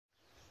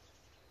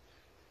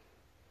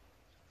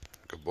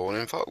Good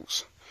morning,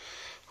 folks.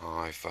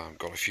 I've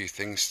got a few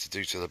things to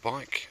do to the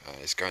bike.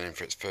 It's going in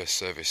for its first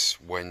service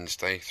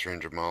Wednesday,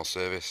 300-mile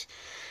service.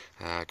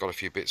 Got a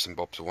few bits and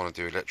bobs I want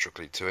to do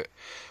electrically to it.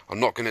 I'm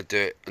not going to do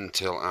it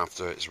until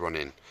after it's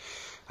running.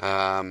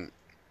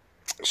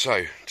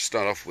 So, to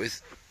start off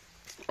with,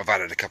 I've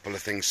added a couple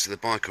of things to the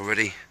bike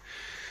already.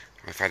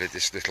 I've added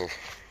this little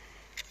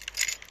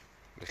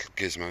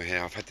gizmo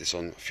here. I've had this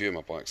on a few of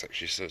my bikes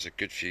actually, so it's a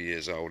good few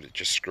years old. It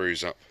just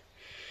screws up.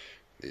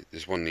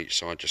 There's one on each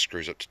side, just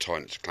screws up to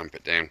tighten it to clamp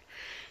it down.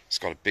 It's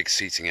got a big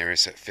seating area,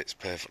 so it fits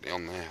perfectly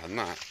on there, and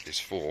that is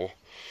for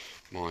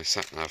my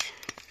sat-nav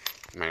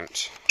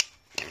mount.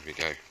 There we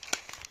go.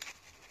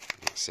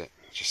 That's it.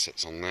 It just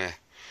sits on there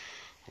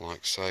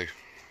like so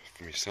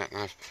for my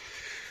sat-nav.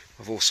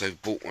 I've also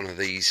bought one of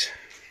these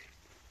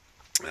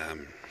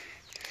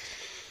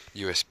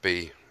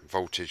USB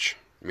voltage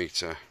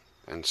meter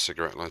and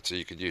cigarette lighter.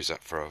 You could use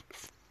that for an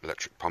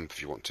electric pump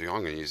if you want to.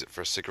 I'm going to use it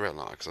for a cigarette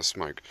lighter because I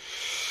smoke.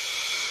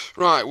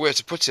 Right, where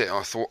to put it?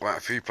 I thought about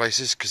a few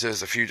places because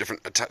there's a few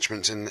different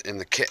attachments in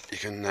the kit. You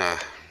can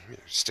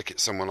stick it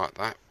somewhere like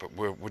that, but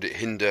would it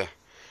hinder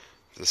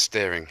the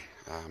steering?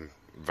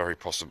 Very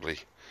possibly,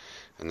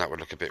 and that would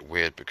look a bit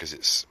weird because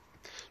it's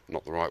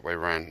not the right way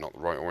around, not the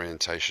right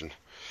orientation.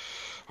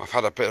 I've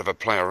had a bit of a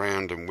play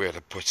around and where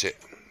to put it,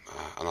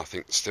 and I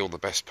think still the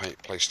best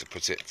place to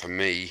put it for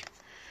me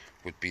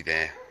would be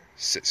there.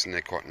 Sits in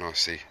there quite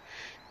nicely,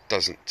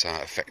 doesn't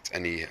affect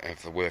any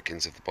of the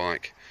workings of the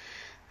bike.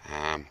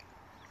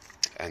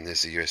 And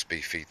there's a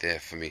USB feed there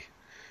for me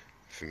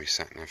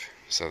sat nav.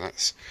 So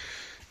that's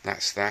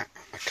that.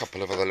 A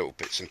couple of other little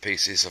bits and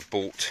pieces I've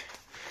bought.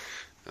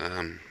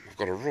 I've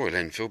got a Royal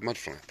Enfield mud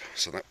flap,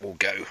 so that will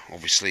go.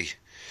 Obviously,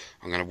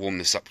 I'm going to warm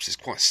this up because it's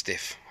quite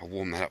stiff. I'll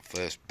warm that up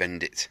first,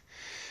 bend it,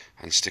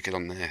 and stick it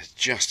on there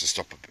just to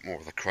stop a bit more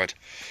of the crud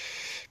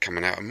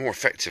coming out, and more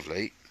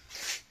effectively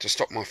to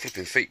stop my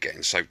flipping feet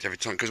getting soaked every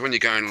time. Because when you're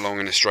going along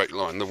in a straight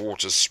line, the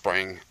water's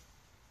spraying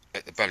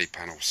at the belly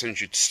panel. As soon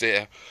as you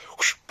steer,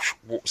 whoosh, whoosh,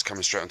 water's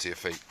coming straight onto your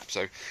feet.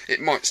 So it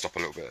might stop a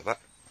little bit of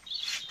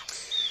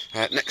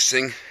that. Next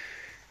thing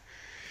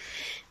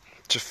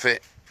to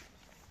fit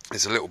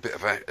is a little bit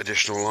of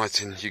additional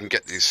lighting. You can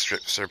get these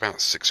strips. They're about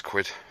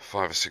 £6,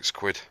 5 or 6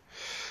 quid.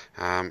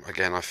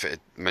 Again, I fitted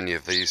many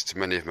of these to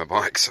many of my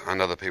bikes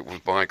and other people's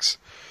bikes.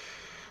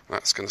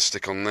 That's going to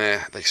stick on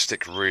there. They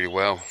stick really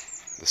well.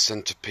 The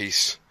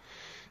centerpiece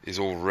is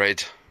all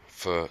red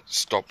for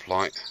stop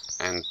light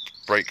and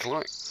brake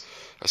light.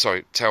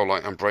 Tail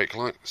light and brake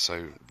light,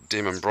 so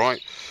dim and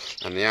bright,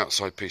 and the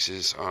outside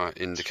pieces are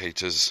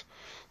indicators,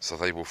 so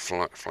they will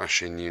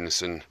flash in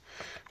unison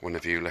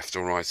whenever you left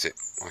or right it.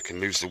 I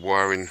can lose the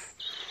wiring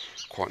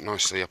quite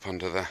nicely up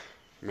under the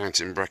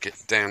mounting bracket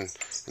down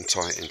and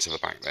tie it into the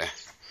back there.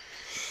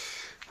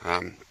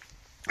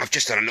 I've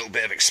just done a little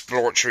bit of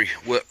exploratory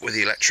work with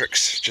the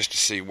electrics just to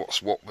see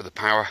what's what with the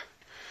power.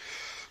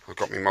 I've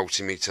got my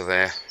multimeter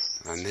there,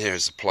 and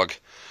here's the plug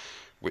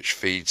which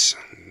feeds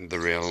the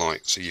rear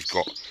light. So you've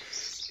got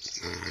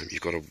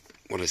a,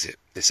 what is it?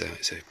 It's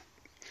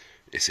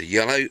a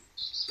yellow,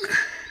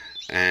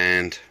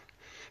 and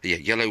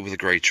yellow with a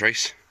grey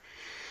trace.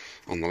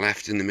 On the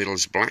left, in the middle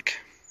is black,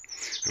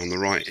 and on the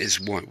right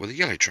is white with a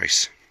yellow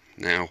trace.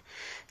 Now,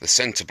 the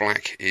centre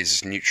black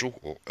is neutral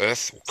or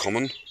earth or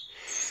common.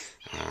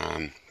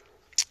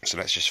 So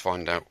let's just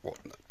find out what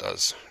that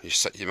does. You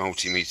set your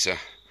multimeter.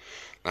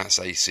 That's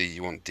AC.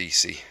 You want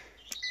DC.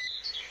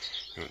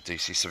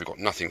 DC, so we've got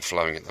nothing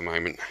flowing at the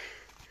moment.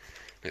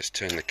 Let's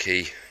turn the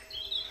key.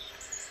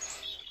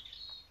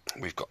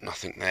 We've got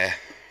nothing there.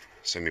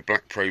 So my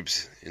black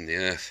probes in the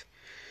earth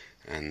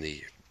and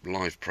the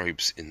live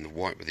probes in the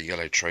white with the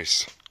yellow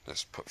trace.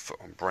 Let's put foot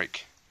on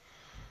brake.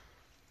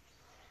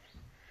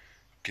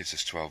 Gives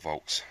us 12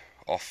 volts.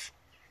 Off,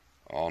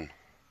 on.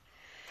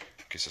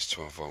 Gives us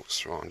 12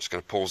 volts. Right, I'm just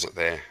going to pause it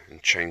there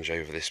and change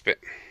over this bit.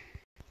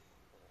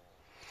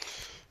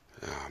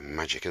 Oh,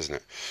 magic, isn't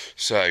it?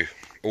 So,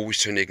 always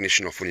turn the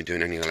ignition off when you're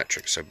doing any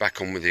electrics. So back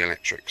on with the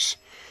electrics.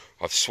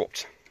 I've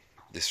swapped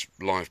this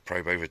live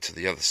probe over to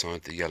the other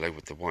side, the yellow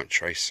with the white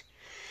trace,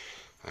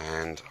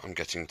 and I'm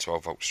getting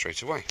 12 volts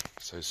straight away.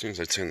 So as soon as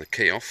I turn the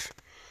key off,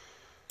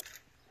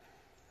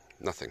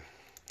 nothing.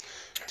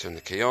 Turn the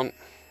key on,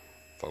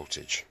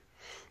 voltage.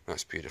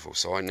 That's beautiful.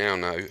 So I now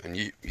know, and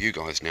you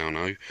guys now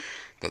know,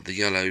 that the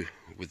yellow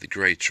with the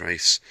grey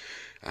trace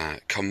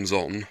comes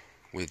on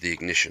with the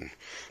ignition.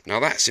 Now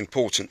that's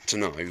important to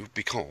know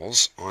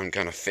because I'm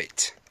going to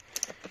fit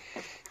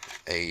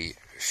a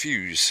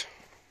fuse,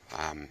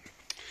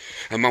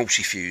 a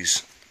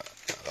multi-fuse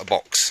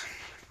box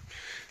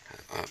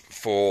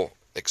for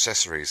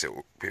accessories. It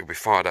will be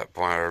fired up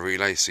by a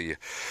relay, so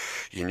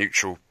your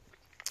neutral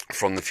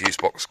from the fuse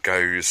box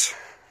goes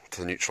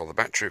to the neutral of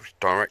the battery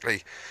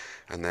directly,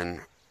 and then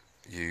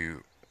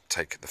you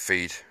take the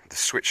feed, the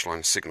switch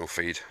line signal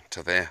feed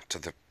to the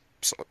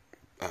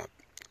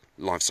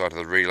live side of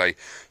the relay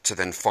to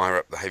then fire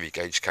up the heavy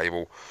gauge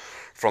cable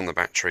from the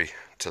battery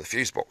to the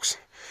fuse box.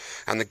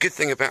 And the good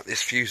thing about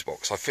this fuse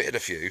box, I fitted a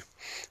few,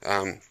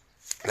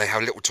 they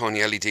have little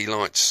tiny LED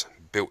lights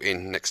built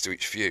in next to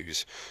each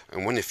fuse,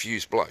 and when the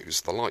fuse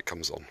blows, the light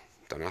comes on.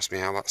 Don't ask me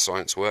how that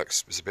science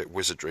works, it's a bit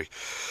wizardry.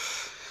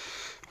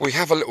 We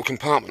have a little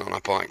compartment on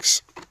our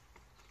bikes,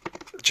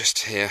 just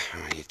here.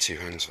 I need 2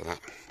 hands for that.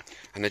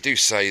 And they do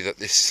say that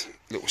this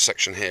little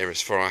section here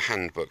is for our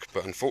handbook,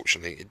 but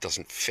unfortunately it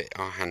doesn't fit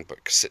our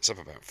handbook. It sits up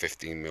about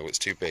 15mm, it's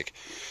too big.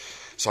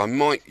 So I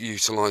might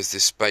utilise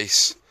this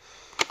space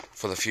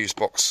for the fuse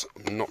box.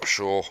 I'm not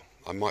sure.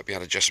 I might be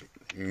able to just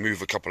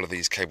move a couple of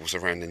these cables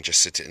around and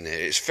just sit it in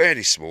there. It's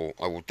fairly small.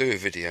 I will do a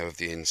video of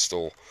the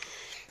install,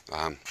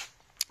 and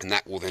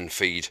that will then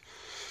feed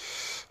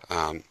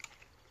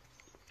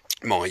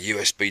my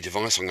USB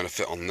device. I'm going to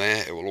fit on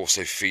there. It will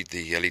also feed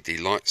the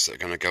LED lights that are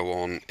going to go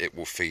on. It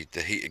will feed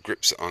the heated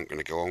grips that aren't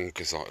going to go on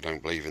because I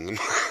don't believe in them.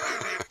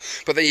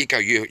 But there you go,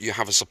 you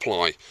have a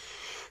supply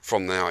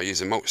from there. I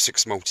use a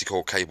 6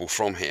 multi-core cable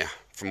from here,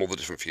 from all the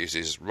different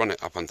fuses, run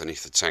it up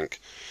underneath the tank,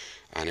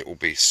 and it will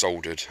be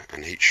soldered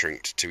and heat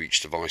shrinked to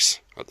each device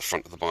at the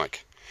front of the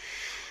bike.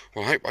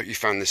 Well, I hope you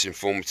found this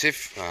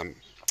informative.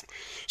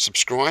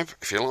 Subscribe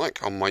if you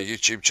like on my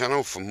YouTube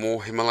channel for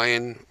more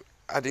Himalayan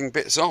adding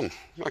bits on.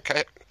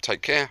 Okay,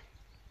 take care.